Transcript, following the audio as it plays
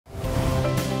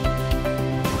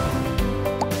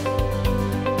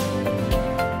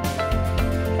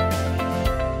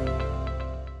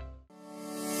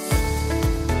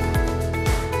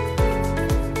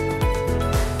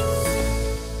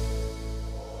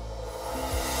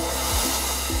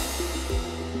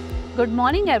Good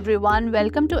morning everyone.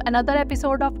 Welcome to another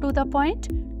episode of To The Point.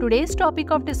 Today's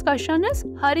topic of discussion is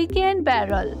Hurricane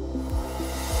Beryl.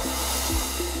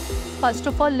 First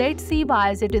of all, let's see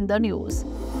why is it in the news.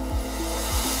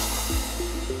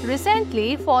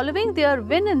 Recently, following their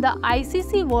win in the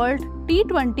ICC World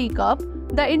T20 Cup,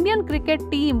 the Indian cricket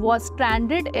team was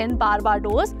stranded in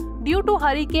Barbados due to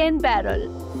Hurricane Beryl.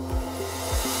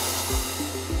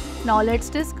 Now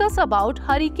let's discuss about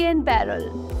Hurricane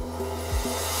Beryl.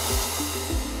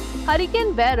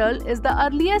 Hurricane Beryl is the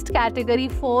earliest Category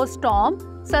 4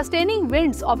 storm, sustaining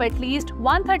winds of at least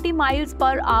 130 miles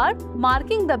per hour,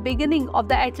 marking the beginning of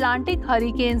the Atlantic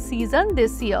hurricane season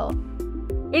this year.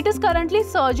 It is currently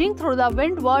surging through the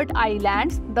Windward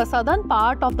Islands, the southern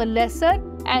part of the Lesser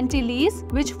Antilles,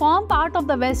 which form part of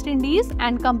the West Indies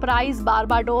and comprise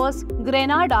Barbados,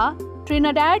 Grenada,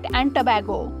 Trinidad and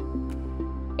Tobago.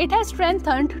 It has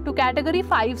strengthened to Category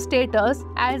 5 status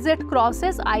as it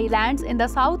crosses islands in the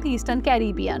southeastern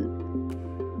Caribbean.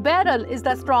 Beryl is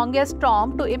the strongest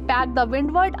storm to impact the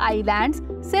Windward Islands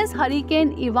since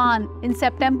Hurricane Ivan in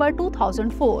September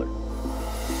 2004.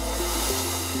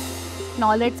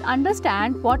 Now let's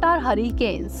understand what are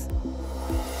hurricanes.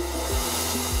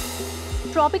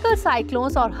 Tropical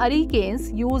cyclones or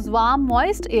hurricanes use warm,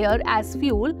 moist air as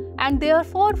fuel and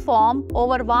therefore form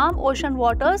over warm ocean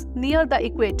waters near the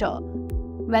equator.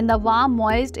 When the warm,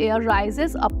 moist air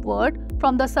rises upward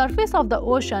from the surface of the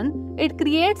ocean, it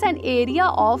creates an area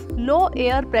of low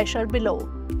air pressure below.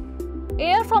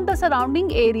 Air from the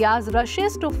surrounding areas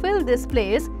rushes to fill this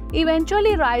place,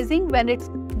 eventually rising when it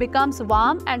becomes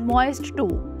warm and moist too.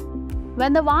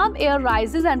 When the warm air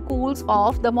rises and cools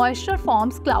off, the moisture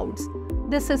forms clouds.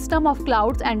 This system of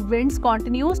clouds and winds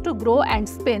continues to grow and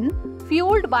spin,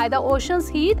 fueled by the ocean's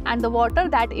heat and the water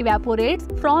that evaporates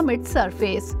from its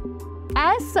surface.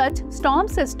 As such, storm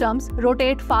systems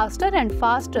rotate faster and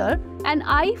faster, and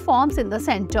eye forms in the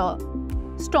center.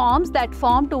 Storms that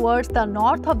form towards the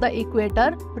north of the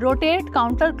equator rotate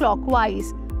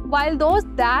counterclockwise, while those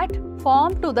that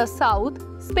form to the south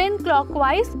spin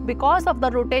clockwise because of the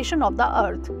rotation of the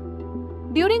earth.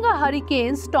 During a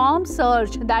hurricane, storm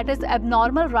surge, that is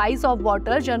abnormal rise of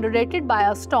water generated by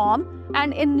a storm,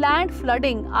 and inland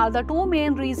flooding are the two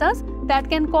main reasons that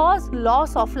can cause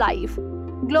loss of life.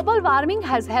 Global warming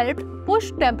has helped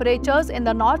push temperatures in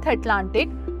the North Atlantic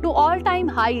to all-time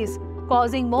highs,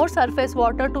 causing more surface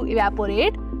water to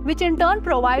evaporate, which in turn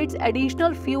provides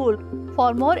additional fuel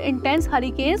for more intense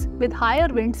hurricanes with higher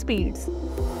wind speeds.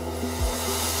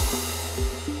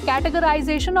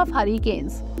 Categorization of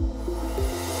hurricanes.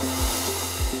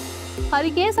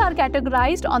 Hurricanes are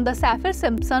categorized on the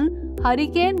Saffir-Simpson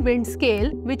Hurricane Wind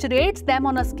Scale, which rates them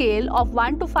on a scale of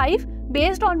 1 to 5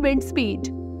 based on wind speed.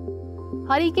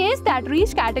 Hurricanes that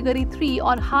reach Category 3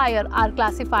 or higher are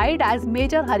classified as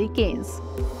major hurricanes.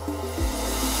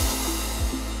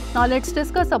 Now let's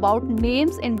discuss about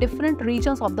names in different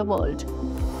regions of the world.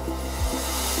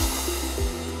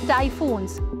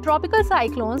 Typhoons. Tropical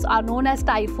cyclones are known as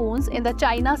typhoons in the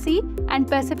China Sea and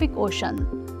Pacific Ocean.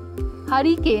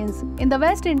 Hurricanes in the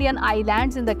West Indian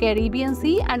Islands in the Caribbean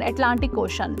Sea and Atlantic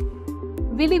Ocean.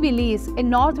 Willy-Willies in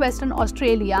northwestern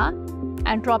Australia,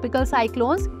 and tropical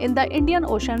cyclones in the Indian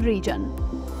Ocean region.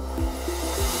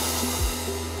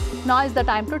 Now is the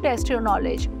time to test your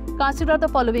knowledge. Consider the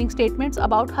following statements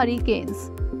about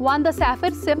hurricanes. 1. The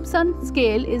Saffir-Simpson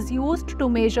scale is used to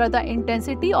measure the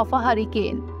intensity of a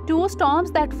hurricane. 2.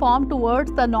 Storms that form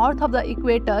towards the north of the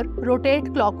equator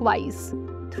rotate clockwise.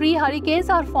 3. Hurricanes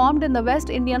are formed in the West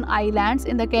Indian Islands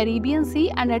in the Caribbean Sea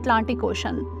and Atlantic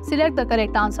Ocean. Select the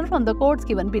correct answer from the codes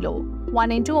given below.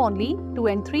 1 and 2 only, 2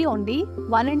 and 3 only,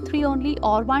 1 and 3 only,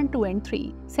 or 1, 2 and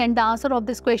 3. Send the answer of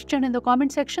this question in the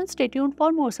comment section. Stay tuned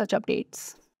for more such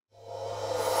updates.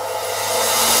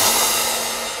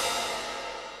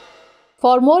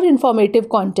 For more informative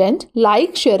content,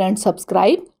 like, share and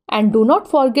subscribe, and do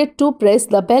not forget to press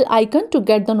the bell icon to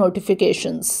get the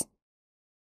notifications.